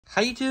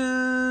Hi YouTube,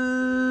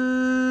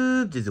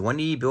 this is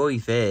Wendy Billy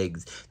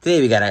Figs. Today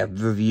we got a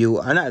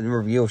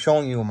review,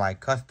 showing you my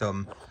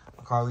custom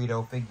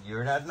Carlito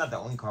figure. That's not the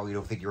only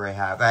Carlito figure I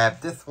have. I have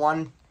this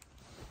one.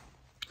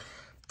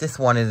 This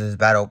one is his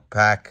battle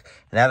pack.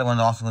 And the other one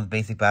also is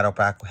basic battle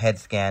pack head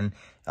scan.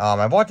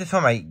 I bought this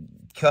from my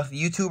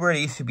YouTuber.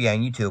 He used to be on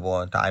YouTube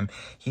all the time.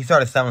 He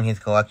started selling his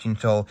collection,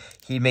 so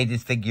he made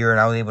this figure, and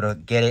I was able to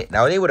get it. And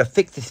I was able to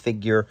fix this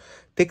figure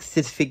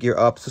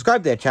up.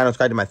 Subscribe to that channel.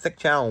 Subscribe to my Flick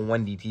channel,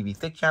 Wendy TV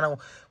Flick channel,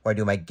 where I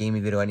do my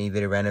gaming video, any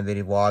video, random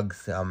video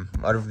vlogs,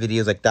 other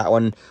videos like that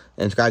one.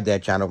 And subscribe to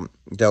that channel.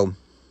 So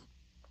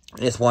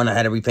this one I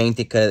had to repaint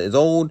it because it's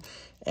old,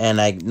 and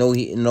I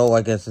know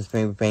I guess this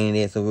repainted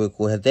it, so really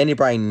cool. It has Danny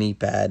Bryan knee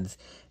pads,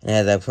 and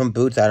it has some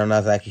boots. I don't know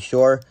if I'm actually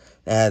sure.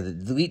 It has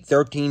Elite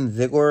 13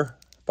 Ziggler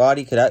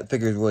body, because that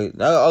figure is really,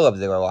 I love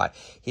Ziggler a lot.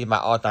 He's my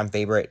all-time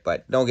favorite,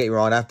 but don't get me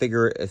wrong, that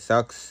figure, it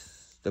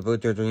sucks. The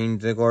Elite 13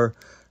 Ziggler.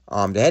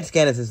 The head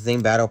scan is the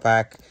same battle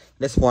pack.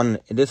 This one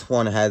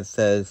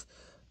says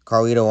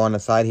Carlito on the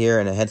side here,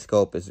 and the head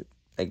sculpt is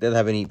like doesn't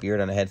have any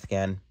beard on the head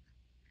scan.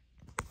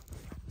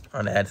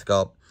 On the head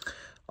sculpt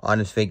on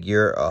this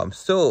figure,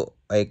 still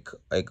like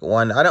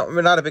one.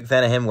 I'm not a big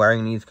fan of him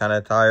wearing these kind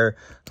of attire.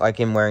 I like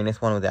him wearing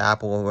this one with the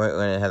apple,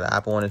 when it has the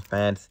apple in his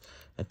pants,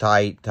 a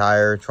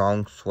tire,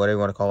 trunks, whatever you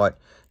want to call it.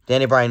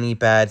 Danny Bryan knee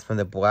pads from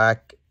the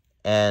black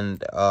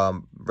and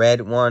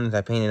red ones.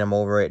 I painted them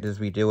over it, just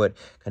redo it.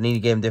 I need to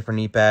give him different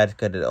knee pads,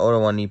 because the older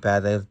one knee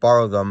pads, I just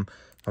borrowed them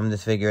from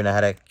this figure, and I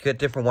had to put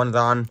different ones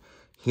on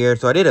here.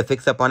 So I did a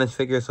fix up on this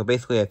figure. So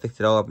basically I fixed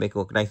it all up, make it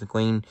look nice and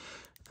clean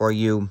for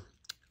you.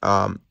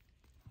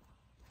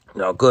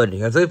 No, good.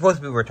 So it's supposed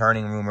to be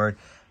returning, rumored.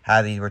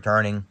 How he's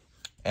returning.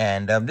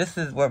 And this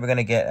is what we're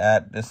gonna get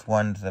at. This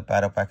one's the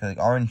battle pack. Like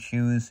orange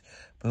shoes,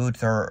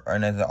 boots are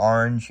there's the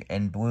orange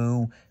and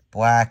blue,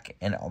 black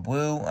and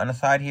blue on the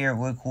side here.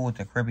 Really cool with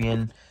the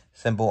Caribbean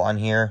symbol on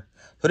here.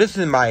 So this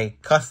is my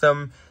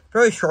custom,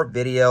 very short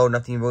video.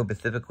 Nothing really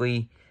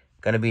specifically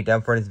gonna be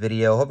done for this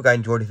video. Hope you guys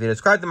enjoyed this video.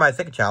 Subscribe to my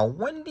second channel,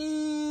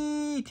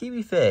 Wendy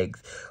TV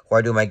Figs, where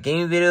I do my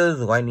gaming videos,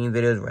 lightning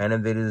videos,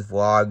 random videos,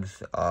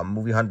 vlogs,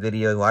 movie hunt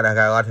videos. I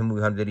got a lot of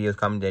movie hunt videos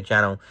coming to the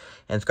channel.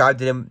 And subscribe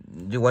to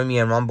them. Join me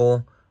on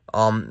Rumble.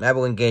 I have a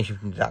link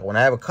from that one.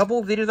 I have a couple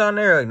of videos on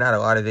there, like not a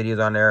lot of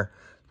videos on there.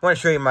 I want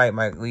to show you my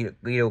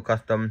Carlito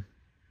custom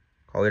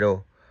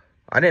Carlito.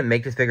 I didn't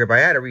make this figure, but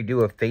I had to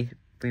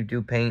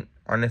redo paint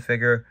on this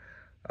figure.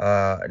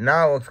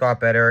 Now it looks a lot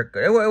better.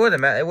 It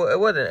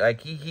wasn't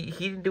like he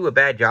didn't do a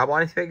bad job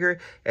on his figure.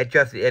 It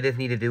just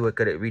need to do it.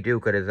 Could it redo?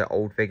 Because it's an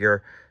old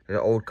figure. It's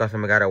an old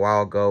custom I got a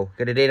while ago.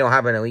 Because they don't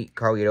have an elite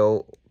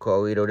Carlito.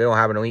 They don't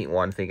have an elite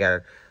one, so you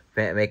gotta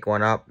make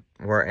one up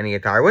for any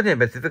attire. It wasn't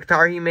a specific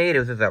attire he made. It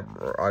was just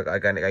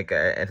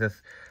it's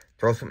just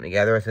throw something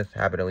together. It's just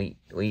have an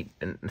elite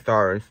and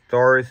stars.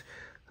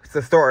 It's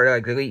a store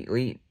like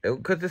elite.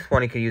 Because this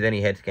one you could use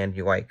any head scan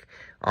you like.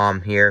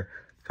 Here.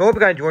 So I hope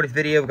you guys enjoyed this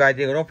video, guys.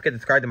 Don't forget to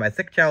subscribe to my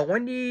second channel,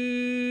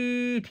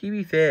 Wendy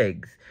TV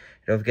Figs.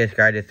 Don't forget to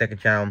subscribe to the second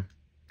channel.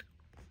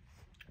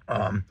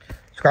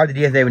 Subscribe to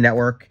DSA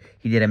Network.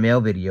 He did a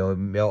mail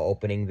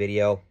opening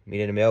video. He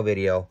did a mail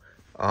video.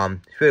 It's a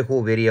really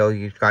cool video.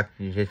 You subscribe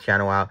to his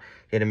channel out.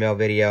 He did a mail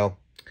video.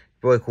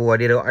 Really cool. I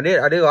did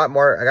a lot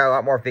more. I got a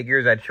lot more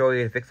figures I'd show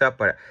you to fix up,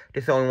 but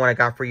this is the only one I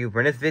got for you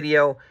for this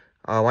video.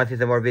 Want to see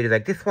some more videos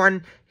like this one,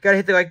 you gotta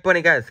hit the like button,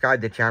 you gotta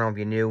subscribe to the channel if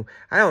you're new.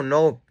 I don't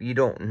know if you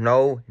don't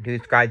know to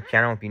subscribe to the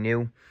channel if you're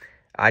new.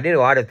 I did a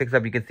lot of fix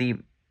up. You can see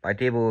my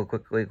table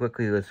quickly,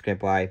 let's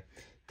skip by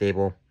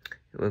table.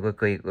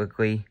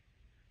 Quickly.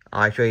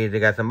 I'll show you, they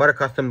got some other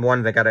custom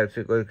ones I gotta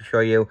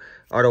show you.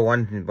 Other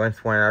ones.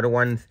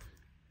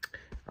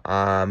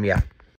 Yeah.